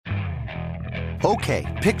Okay,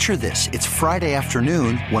 picture this. It's Friday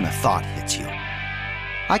afternoon when a thought hits you.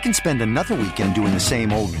 I can spend another weekend doing the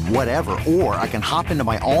same old whatever, or I can hop into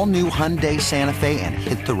my all-new Hyundai Santa Fe and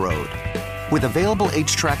hit the road. With available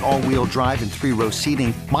H-Track all-wheel drive and 3-row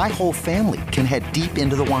seating, my whole family can head deep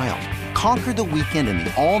into the wild. Conquer the weekend in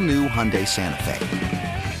the all-new Hyundai Santa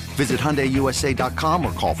Fe. Visit HyundaiUSA.com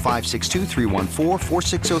or call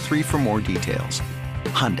 562-314-4603 for more details.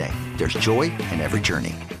 Hyundai, there's joy in every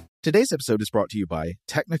journey. Today's episode is brought to you by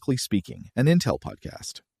Technically Speaking, an Intel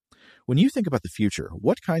podcast. When you think about the future,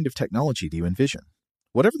 what kind of technology do you envision?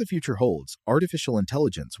 Whatever the future holds, artificial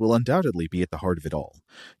intelligence will undoubtedly be at the heart of it all.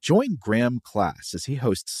 Join Graham Class as he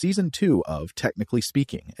hosts Season 2 of Technically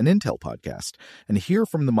Speaking, an Intel podcast, and hear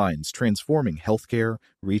from the minds transforming healthcare,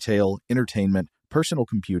 retail, entertainment, personal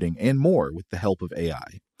computing, and more with the help of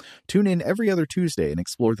AI. Tune in every other Tuesday and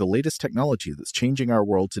explore the latest technology that's changing our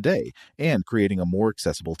world today and creating a more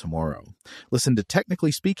accessible tomorrow. Listen to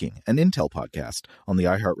Technically Speaking, an Intel podcast on the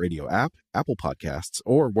iHeartRadio app, Apple Podcasts,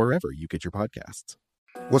 or wherever you get your podcasts.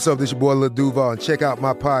 What's up, this your boy Lil Duval, and check out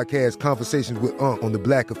my podcast, Conversations with Unc, on the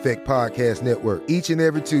Black Effect Podcast Network. Each and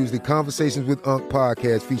every Tuesday, Conversations with Unc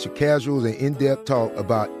podcast feature casual and in-depth talk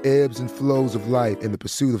about ebbs and flows of life and the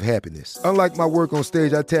pursuit of happiness. Unlike my work on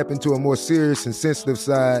stage, I tap into a more serious and sensitive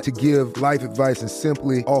side to give life advice and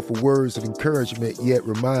simply offer words of encouragement, yet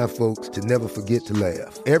remind folks to never forget to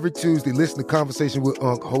laugh. Every Tuesday, listen to Conversation with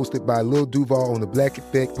Unc, hosted by Lil Duval on the Black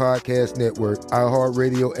Effect Podcast Network,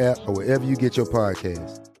 iHeartRadio app, or wherever you get your podcasts.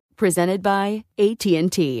 Presented by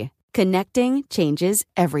AT&T. Connecting changes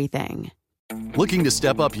everything. Looking to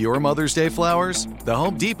step up your Mother's Day flowers? The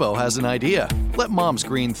Home Depot has an idea. Let Mom's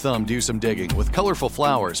green thumb do some digging with colorful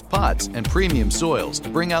flowers, pots, and premium soils to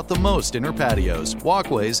bring out the most in her patios,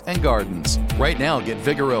 walkways, and gardens. Right now, get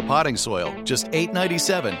Vigoro potting soil, just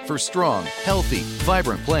 $8.97 for strong, healthy,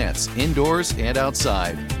 vibrant plants indoors and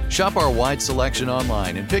outside. Shop our wide selection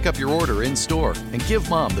online and pick up your order in-store and give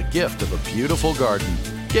Mom the gift of a beautiful garden.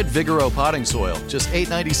 Get Vigoro potting soil, just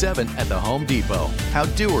 $8.97 at the Home Depot. How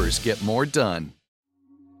doers get more done.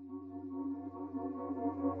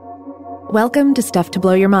 Welcome to Stuff to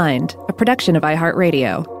Blow Your Mind, a production of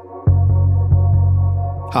iHeartRadio.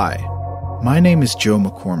 Hi, my name is Joe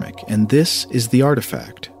McCormick, and this is The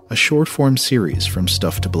Artifact, a short-form series from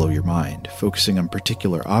Stuff to Blow Your Mind, focusing on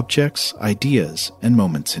particular objects, ideas, and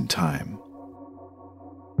moments in time.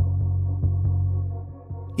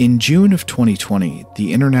 In June of 2020,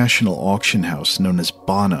 the international auction house known as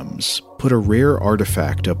Bonhams put a rare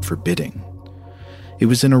artifact up for bidding. It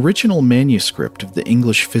was an original manuscript of the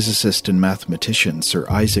English physicist and mathematician Sir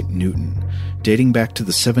Isaac Newton, dating back to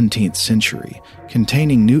the 17th century,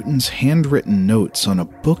 containing Newton's handwritten notes on a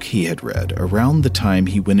book he had read around the time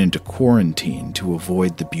he went into quarantine to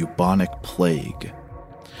avoid the bubonic plague.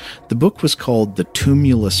 The book was called The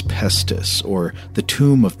Tumulus Pestis, or The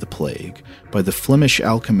Tomb of the Plague, by the Flemish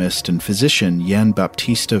alchemist and physician Jan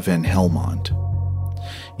Baptista van Helmont.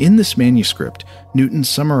 In this manuscript, Newton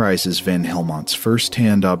summarizes van Helmont's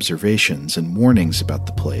first-hand observations and warnings about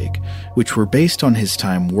the plague, which were based on his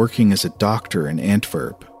time working as a doctor in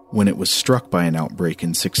Antwerp when it was struck by an outbreak in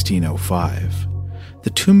 1605. The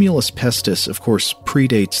Tumulus Pestis, of course,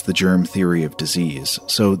 predates the germ theory of disease,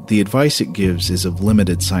 so the advice it gives is of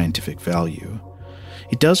limited scientific value.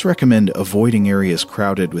 It does recommend avoiding areas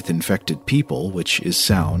crowded with infected people, which is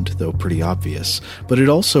sound, though pretty obvious, but it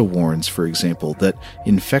also warns, for example, that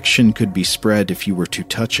infection could be spread if you were to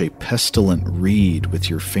touch a pestilent reed with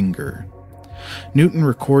your finger. Newton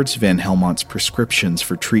records van Helmont's prescriptions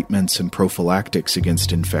for treatments and prophylactics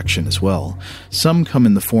against infection as well. Some come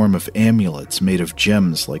in the form of amulets made of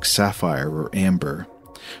gems like sapphire or amber.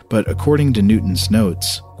 But according to Newton's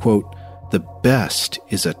notes, quote, "The best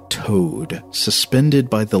is a toad, suspended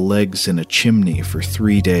by the legs in a chimney for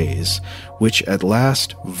 3 days, which at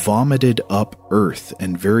last vomited up earth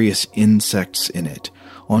and various insects in it,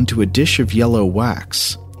 onto a dish of yellow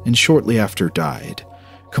wax, and shortly after died.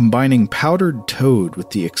 Combining powdered toad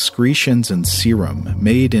with the excretions and serum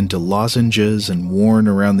made into lozenges and worn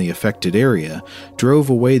around the affected area, drove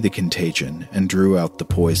away the contagion and drew out the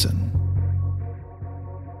poison."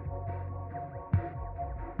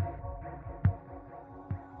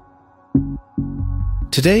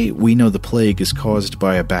 Today, we know the plague is caused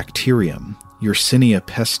by a bacterium, Yersinia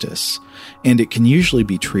pestis, and it can usually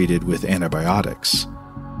be treated with antibiotics.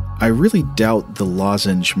 I really doubt the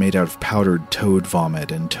lozenge made out of powdered toad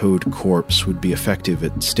vomit and toad corpse would be effective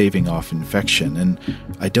at staving off infection, and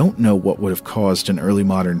I don't know what would have caused an early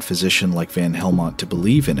modern physician like van Helmont to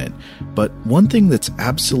believe in it, but one thing that's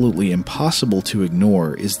absolutely impossible to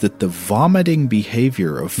ignore is that the vomiting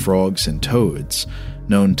behavior of frogs and toads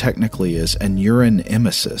known technically as Anurin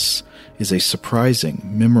emesis, is a surprising,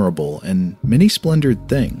 memorable, and many-splendored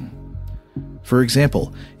thing. For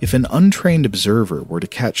example, if an untrained observer were to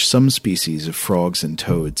catch some species of frogs and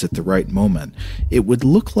toads at the right moment, it would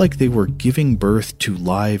look like they were giving birth to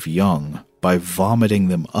live young by vomiting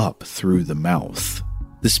them up through the mouth.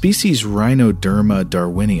 The species Rhinoderma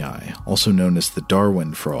darwinii, also known as the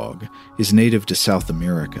Darwin frog, is native to South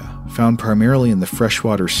America, found primarily in the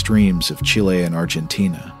freshwater streams of Chile and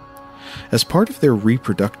Argentina. As part of their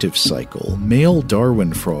reproductive cycle, male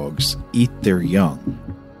Darwin frogs eat their young.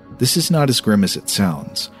 This is not as grim as it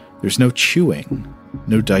sounds. There's no chewing,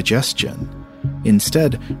 no digestion.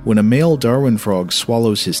 Instead, when a male Darwin frog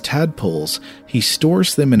swallows his tadpoles, he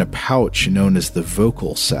stores them in a pouch known as the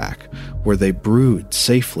vocal sac, where they brood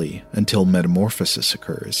safely until metamorphosis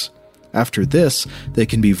occurs. After this, they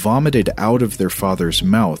can be vomited out of their father's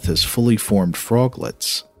mouth as fully formed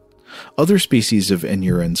froglets. Other species of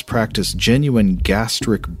anurins practice genuine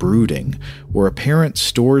gastric brooding, where a parent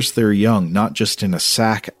stores their young not just in a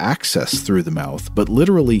sac accessed through the mouth, but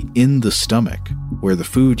literally in the stomach, where the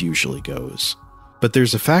food usually goes. But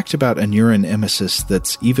there's a fact about Anurin emesis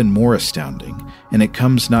that's even more astounding, and it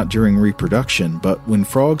comes not during reproduction, but when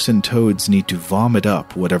frogs and toads need to vomit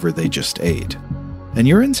up whatever they just ate.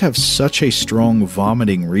 Anurins have such a strong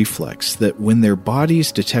vomiting reflex that when their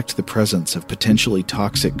bodies detect the presence of potentially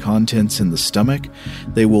toxic contents in the stomach,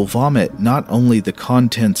 they will vomit not only the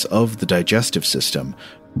contents of the digestive system,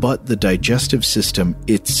 but the digestive system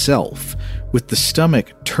itself, with the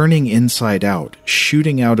stomach turning inside out,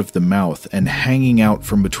 shooting out of the mouth, and hanging out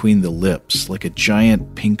from between the lips like a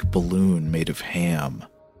giant pink balloon made of ham.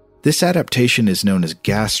 This adaptation is known as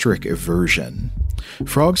gastric eversion.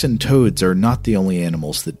 Frogs and toads are not the only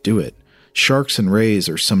animals that do it. Sharks and rays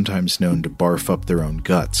are sometimes known to barf up their own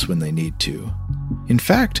guts when they need to. In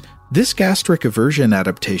fact, this gastric eversion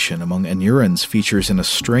adaptation among anurins features in a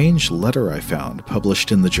strange letter I found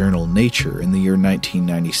published in the journal Nature in the year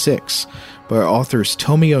 1996 by authors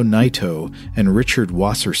Tomio Naito and Richard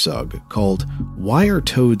Wassersug called "Why Are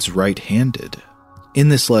Toads Right-Handed?" In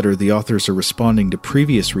this letter, the authors are responding to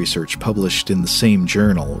previous research published in the same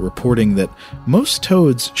journal, reporting that most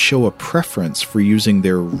toads show a preference for using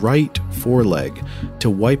their right foreleg to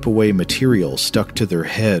wipe away material stuck to their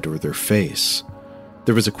head or their face.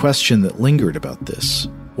 There was a question that lingered about this.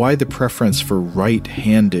 Why the preference for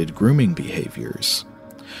right-handed grooming behaviors?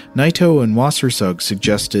 Naito and Wassersug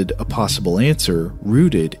suggested a possible answer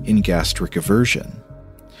rooted in gastric eversion.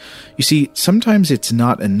 You see, sometimes it's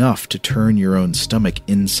not enough to turn your own stomach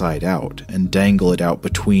inside out and dangle it out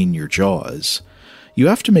between your jaws. You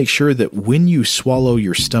have to make sure that when you swallow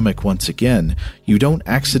your stomach once again, you don't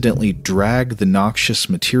accidentally drag the noxious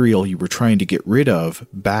material you were trying to get rid of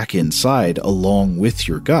back inside along with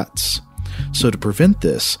your guts. So to prevent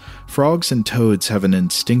this, frogs and toads have an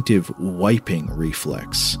instinctive wiping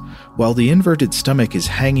reflex. While the inverted stomach is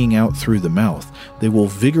hanging out through the mouth, they will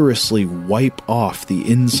vigorously wipe off the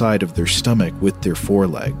inside of their stomach with their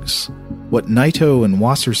forelegs. What Naito and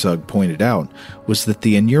Wassersug pointed out was that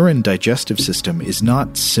the anurin digestive system is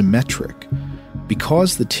not symmetric.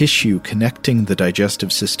 Because the tissue connecting the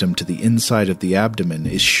digestive system to the inside of the abdomen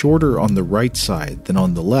is shorter on the right side than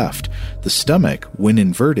on the left, the stomach, when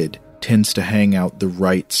inverted, tends to hang out the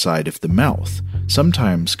right side of the mouth,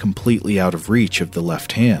 sometimes completely out of reach of the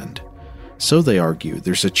left hand. So they argue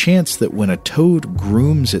there's a chance that when a toad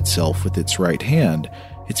grooms itself with its right hand,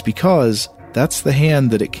 it's because that's the hand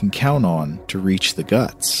that it can count on to reach the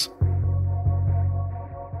guts.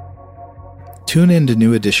 Tune in to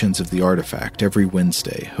new editions of The Artifact every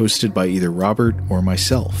Wednesday, hosted by either Robert or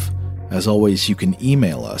myself. As always, you can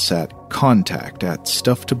email us at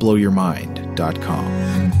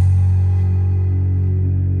contact@stufftoblowyourmind.com.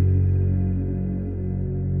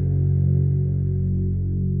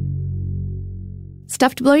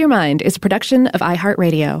 Stuff to Blow Your Mind is a production of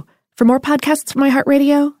iHeartRadio. For more podcasts from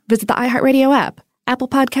iHeartRadio, visit the iHeartRadio app, Apple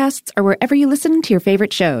Podcasts, or wherever you listen to your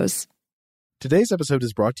favorite shows. Today's episode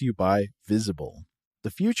is brought to you by Visible. The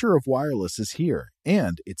future of wireless is here,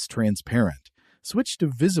 and it's transparent. Switch to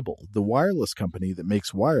Visible, the wireless company that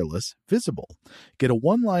makes wireless visible. Get a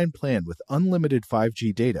one-line plan with unlimited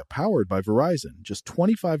 5G data powered by Verizon, just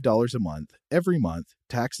 $25 a month, every month,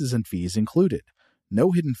 taxes and fees included.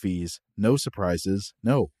 No hidden fees, no surprises,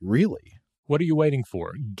 no, really. What are you waiting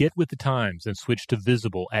for? Get with the times and switch to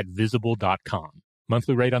Visible at Visible.com.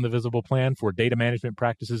 Monthly rate on the Visible plan for data management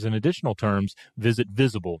practices and additional terms, visit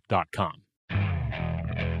Visible.com.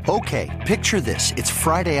 Okay, picture this. It's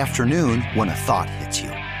Friday afternoon when a thought hits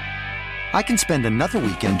you. I can spend another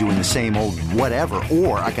weekend doing the same old whatever,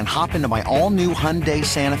 or I can hop into my all-new Hyundai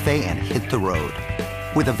Santa Fe and hit the road.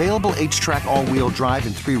 With available H-Track all-wheel drive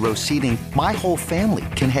and 3-row seating, my whole family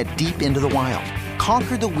can head deep into the wild.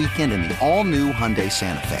 Conquer the weekend in the all-new Hyundai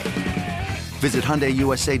Santa Fe. Visit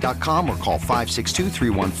HyundaiUSA.com or call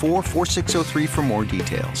 562-314-4603 for more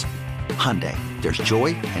details. Hyundai, there's joy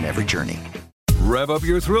in every journey. Rev up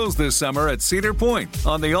your thrills this summer at Cedar Point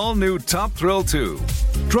on the all-new Top Thrill 2.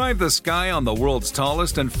 Drive the sky on the world's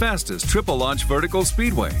tallest and fastest triple-launch vertical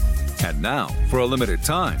speedway. And now, for a limited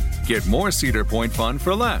time, get more Cedar Point fun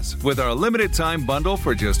for less with our limited-time bundle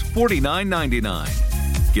for just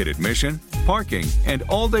 $49.99. Get admission, parking, and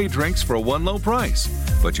all-day drinks for one low price.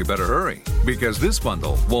 But you better hurry, because this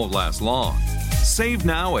bundle won't last long. Save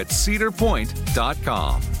now at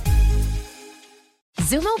cedarpoint.com.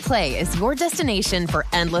 Xumo Play is your destination for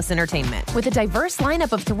endless entertainment. With a diverse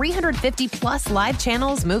lineup of 350-plus live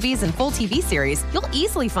channels, movies, and full TV series, you'll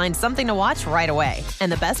easily find something to watch right away.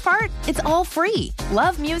 And the best part? It's all free.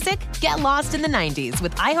 Love music? Get lost in the 90s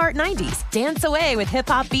with iHeart 90s, dance away with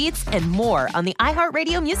hip-hop beats, and more on the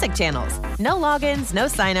iHeartRadio music channels. No logins, no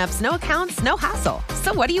signups, no accounts, no hassle.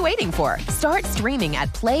 So what are you waiting for? Start streaming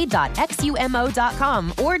at play.xumo.com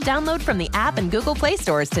or download from the app and Google Play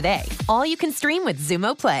stores today. All you can stream with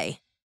Xumo Play.